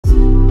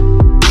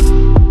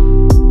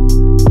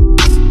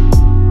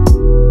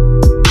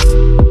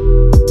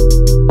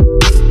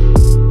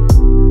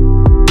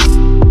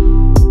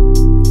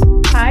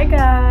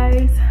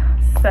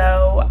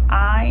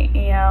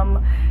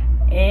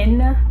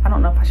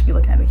should be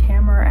looking at the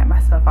camera or at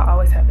myself. I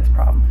always have this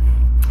problem.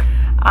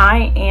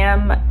 I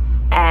am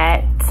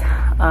at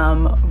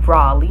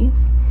Raleigh.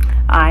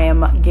 I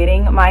am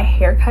getting my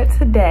hair cut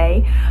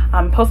today.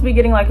 I'm supposed to be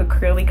getting like a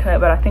curly cut,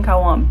 but I think I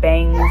want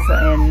bangs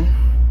and...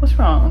 What's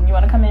wrong? You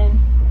want to come in?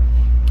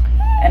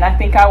 And I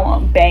think I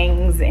want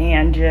bangs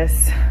and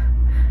just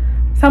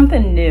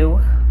something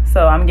new.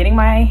 So I'm getting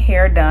my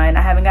hair done.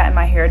 I haven't gotten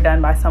my hair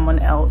done by someone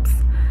else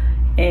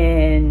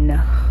in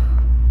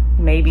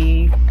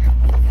maybe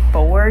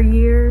 4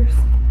 years.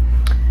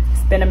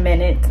 It's been a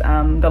minute.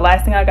 The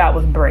last thing I got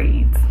was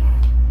braids.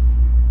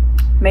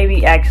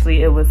 Maybe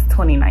actually it was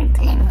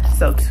 2019,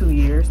 so 2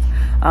 years.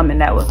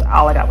 And that was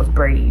all I got was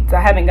braids.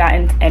 I haven't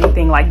gotten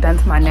anything like done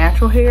to my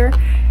natural hair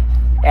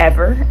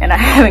ever, and I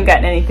haven't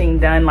gotten anything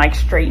done like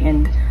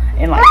straightened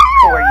in like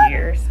 4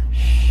 years.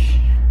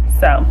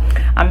 So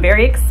I'm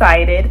very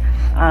excited.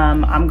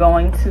 I'm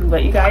going to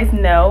let you guys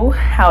know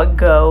how it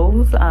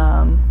goes,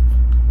 and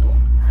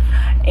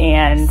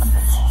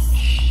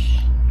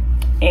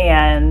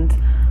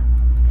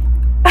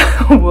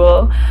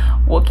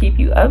we'll keep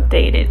you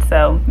updated.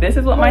 So this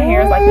is what my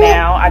hair is like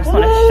now. I just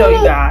want to show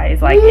you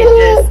guys, like,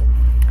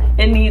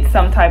 it needs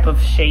some type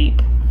of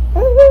shape.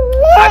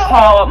 I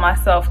call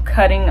myself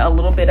cutting a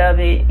little bit of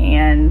it,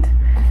 and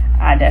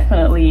I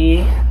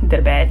definitely did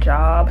a bad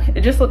job.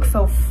 It just looks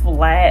so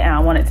flat, and I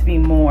want it to be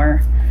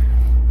more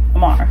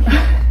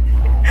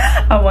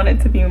I want it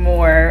to be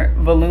more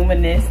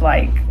voluminous,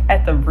 like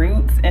at the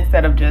roots,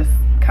 instead of just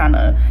kind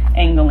of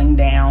angling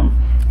down.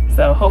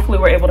 So hopefully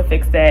we're able to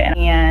fix that,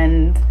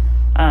 and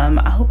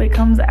I hope it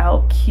comes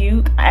out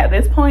cute. At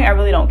this point, I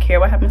really don't care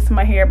what happens to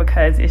my hair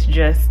because it's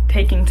just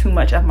taking too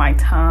much of my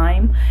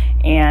time,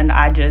 and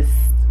I just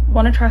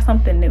want to try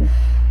something new.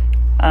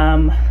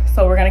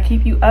 So we're gonna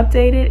keep you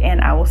updated,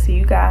 and I will see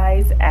you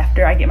guys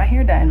after I get my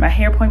hair done. My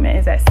hair appointment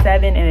is at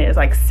 7 and it is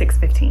like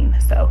 6:15,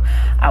 so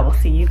I will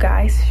see you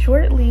guys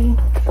shortly.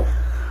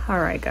 All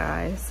right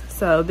guys,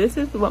 so this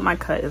is what my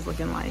cut is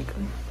looking like,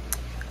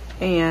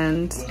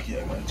 and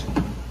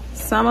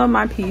some of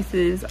my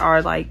pieces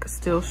are like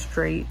still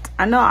straight.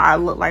 I know I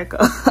look like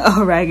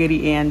a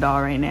Raggedy Ann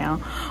doll right now,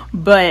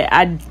 but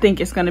I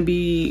think it's gonna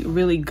be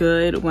really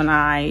good when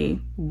I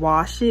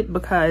wash it,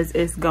 because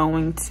it's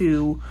going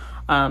to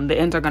the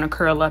ends are gonna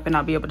curl up and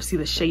I'll be able to see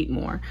the shape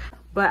more.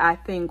 But I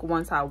think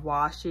once I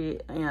wash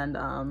it and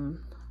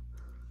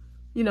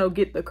you know,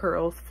 get the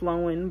curls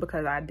flowing,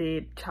 because I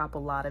did chop a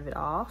lot of it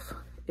off,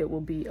 it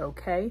will be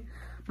okay.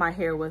 My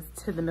hair was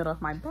to the middle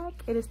of my back.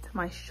 It is to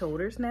my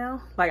shoulders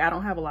now. Like, I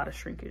don't have a lot of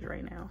shrinkage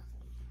right now,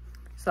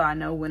 so I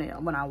know when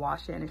I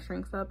wash it and it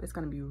shrinks up, it's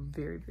gonna be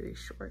very, very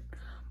short.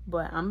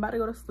 But I'm about to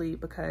go to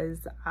sleep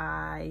because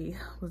I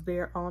was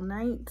there all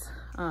night.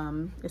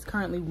 It's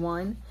currently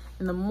 1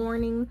 in the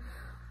morning.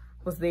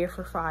 Was there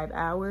for 5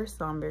 hours,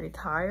 so I'm very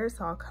tired.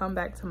 So I'll come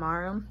back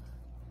tomorrow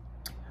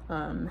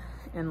and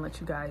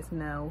let you guys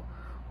know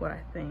what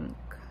I think.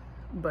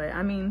 But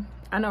I mean,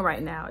 I know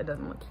right now it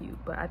doesn't look cute,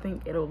 but I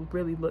think it'll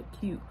really look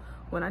cute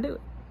when I do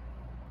it.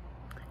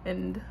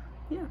 And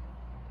yeah,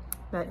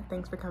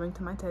 thanks for coming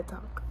to my TED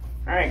Talk.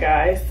 All right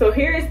guys, so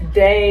here is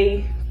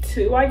day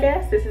 2, I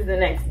guess. This is the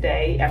next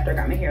day after I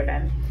got my hair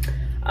done.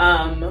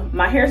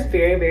 My hair is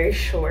very, very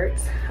short,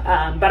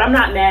 but I'm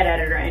not mad at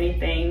it or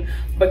anything,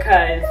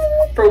 because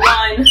for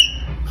one,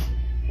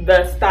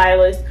 the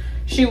stylist,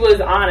 she was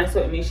honest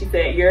with me. She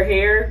said, your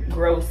hair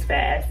grows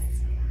fast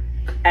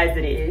as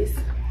it is.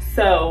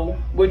 So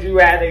would you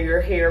rather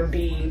your hair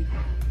be,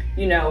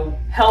 you know,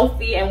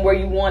 healthy and where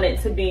you want it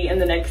to be in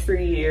the next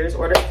 3 years,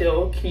 or to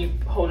still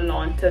keep holding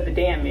on to the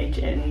damage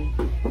and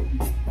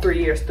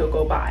 3 years still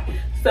go by?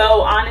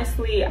 So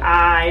honestly,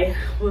 I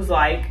was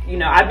like, you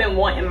know, I've been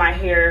wanting my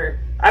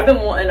hair, I've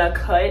been wanting a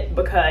cut,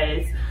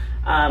 because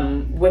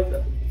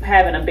with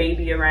having a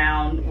baby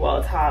around, well,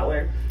 a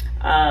toddler,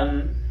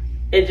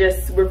 it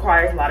just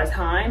requires a lot of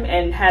time,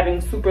 and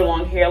having super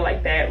long hair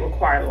like that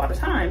required a lot of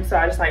time. So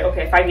I was like,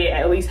 okay, if I get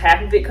at least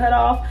half of it cut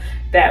off,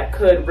 that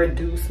could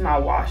reduce my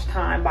wash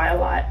time by a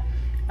lot.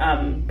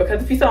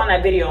 Because if you saw in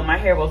that video, my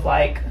hair was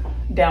like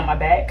down my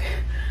back.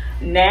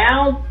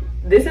 Now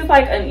this is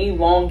like an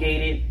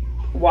elongated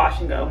wash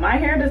and go. My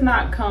hair does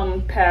not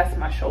come past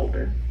my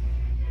shoulder.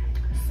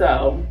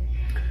 So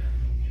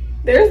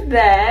there's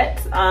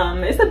that.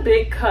 It's a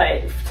big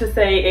cut to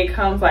say it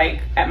comes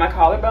like at my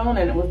collarbone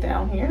and it was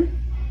down here.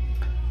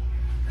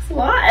 It's a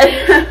lot.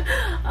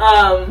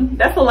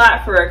 That's a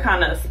lot for a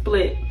kind of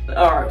split,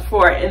 or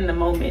for an in the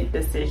moment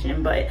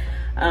decision, but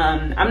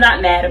I'm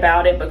not mad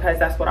about it because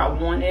that's what I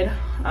wanted.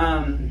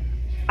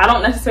 I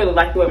don't necessarily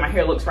like the way my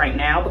hair looks right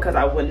now, because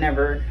I would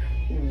never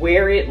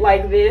wear it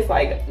like this.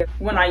 Like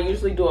when I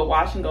usually do a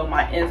wash and go,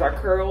 my ends are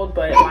curled,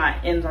 but my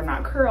ends are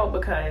not curled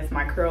because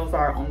my curls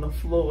are on the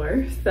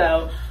floor.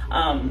 So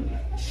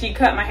she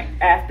cut my hair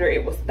after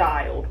it was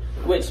styled,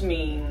 which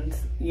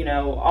means, you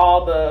know,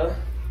 all the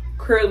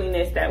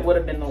curliness that would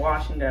have been the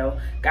wash and go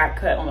got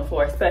cut on the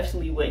floor,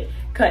 especially with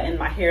cutting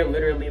my hair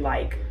literally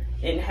like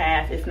in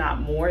half, if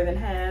not more than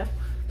half.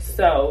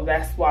 So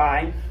that's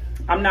why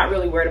I'm not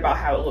really worried about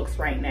how it looks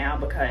right now,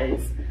 because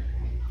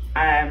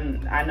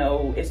I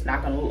know it's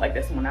not gonna look like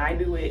this when I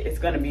do it. It's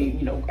gonna be,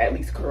 you know, at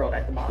least curled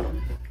at the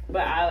bottom.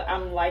 But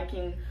I'm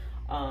liking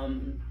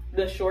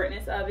the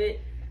shortness of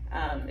it.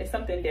 It's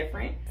something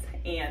different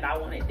and I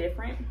want it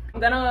different.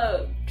 I'm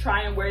gonna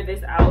try and wear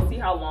this out, see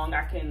how long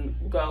I can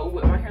go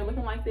with my hair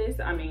looking like this.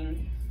 I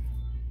mean,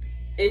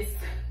 it's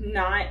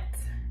not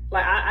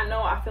like, I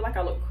know I feel like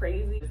I look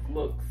crazy. It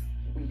looks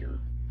weird.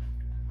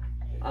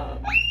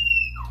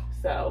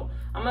 So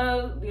I'm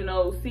gonna, you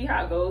know, see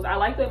how it goes. I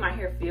like the way my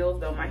hair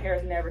feels though. My hair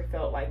has never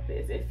felt like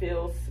this. It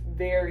feels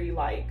very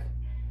like,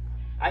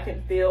 I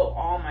can feel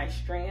all my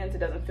strands. It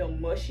doesn't feel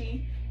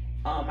mushy.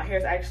 My hair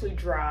is actually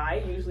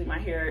dry. Usually my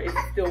hair is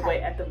still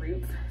wet at the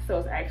roots, so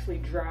it's actually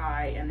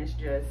dry and it's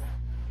just,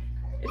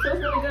 it feels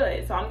really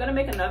good. So I'm gonna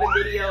make another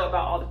video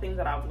about all the things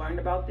that I've learned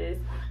about this,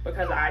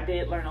 because I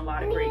did learn a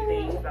lot of great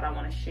things that I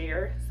want to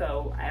share.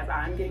 So as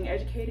I'm getting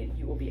educated,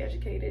 you will be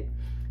educated.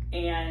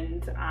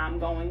 And I'm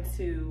going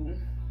to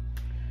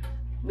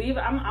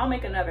I'll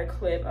make another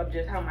clip of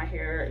just how my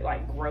hair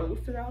like grows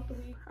throughout the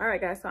week. All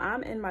right guys, so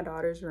I'm in my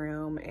daughter's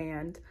room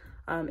and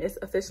it's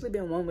officially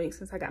been 1 week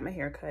since I got my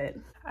hair cut.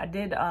 I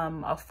did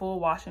a full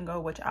wash and go,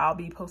 which I'll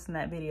be posting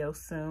that video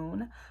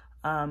soon.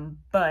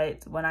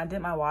 But when I did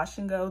my wash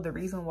and go, the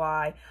reason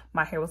why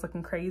my hair was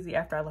looking crazy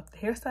after I left the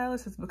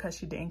hairstylist is because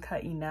she didn't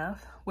cut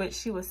enough, which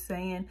she was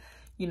saying,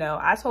 you know,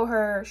 I told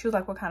her, she was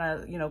like, what kind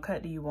of, you know,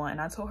 cut do you want?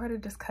 And I told her to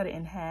just cut it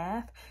in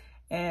half.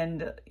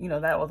 And, you know,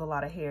 that was a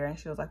lot of hair. And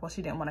she was like, well,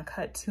 she didn't want to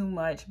cut too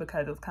much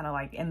because it was kind of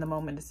like in the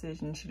moment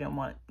decision. She didn't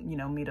want, you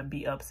know, me to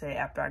be upset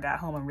after I got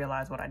home and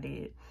realized what I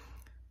did.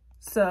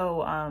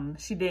 So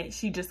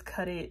she just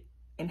cut it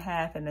in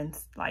half and then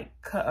like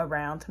cut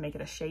around to make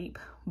it a shape.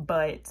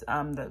 But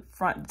the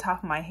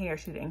top of my hair,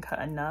 she didn't cut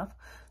enough.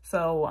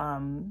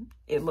 So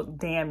it looked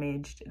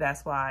damaged.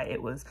 That's why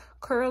it was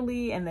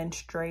curly and then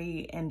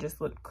straight and just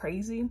looked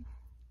crazy.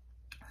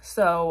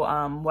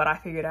 So what I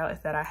figured out is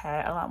that I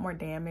had a lot more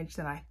damage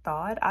than I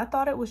thought. I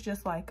thought it was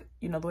just like,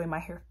 you know, the way my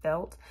hair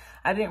felt.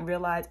 I didn't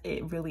realize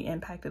it really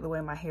impacted the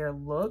way my hair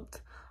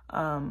looked.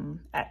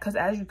 Because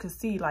as you could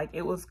see, like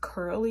it was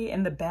curly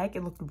in the back,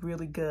 it looked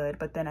really good.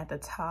 But then at the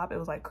top, it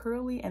was like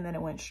curly and then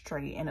it went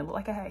straight and it looked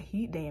like I had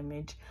heat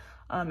damage.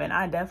 And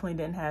I definitely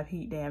didn't have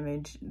heat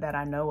damage that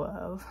I know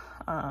of.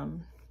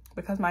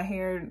 Because my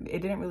hair, it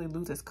didn't really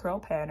lose its curl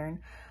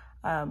pattern.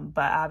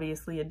 But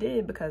obviously it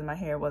did because my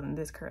hair wasn't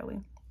this curly.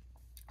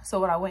 So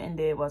what I went and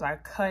did was I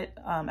cut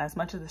as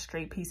much of the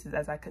straight pieces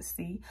as I could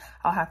see.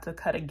 I'll have to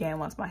cut again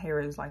once my hair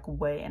is like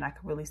wet and I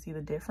could really see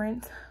the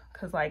difference.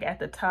 Cause like at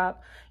the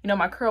top, you know,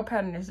 my curl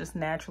pattern is just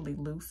naturally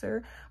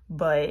looser,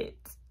 but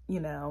you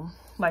know,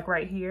 like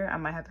right here, I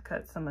might have to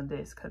cut some of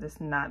this cause it's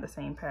not the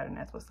same pattern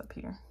as what's up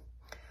here.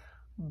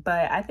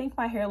 But I think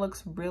my hair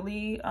looks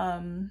really, I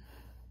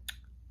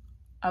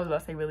was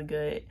about to say really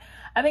good.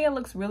 I think it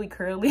looks really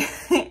curly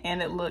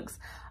and it looks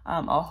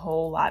a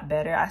whole lot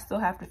better. I still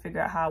have to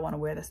figure out how I want to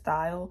wear the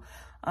style.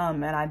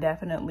 And I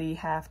definitely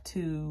have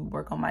to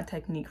work on my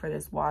technique for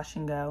this wash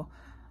and go.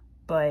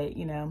 But,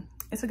 you know,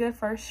 it's a good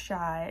first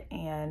shot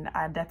and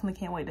I definitely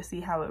can't wait to see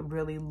how it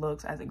really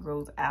looks as it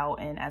grows out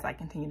and as I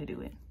continue to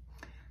do it.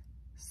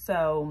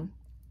 So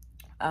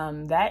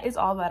that is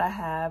all that I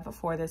have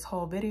for this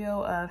whole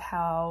video of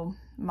how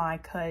my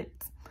cut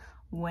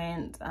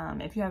went.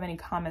 If you have any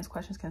comments,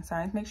 questions,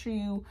 concerns, make sure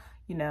you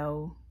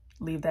know,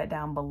 leave that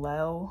down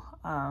below.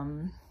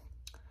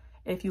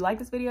 If you like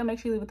this video, make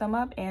sure you leave a thumb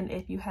up, and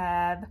if you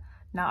have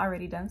not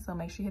already done so,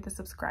 make sure you hit the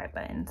subscribe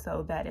button.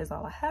 So that is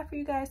all I have for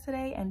you guys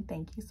today, and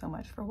thank you so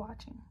much for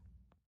watching.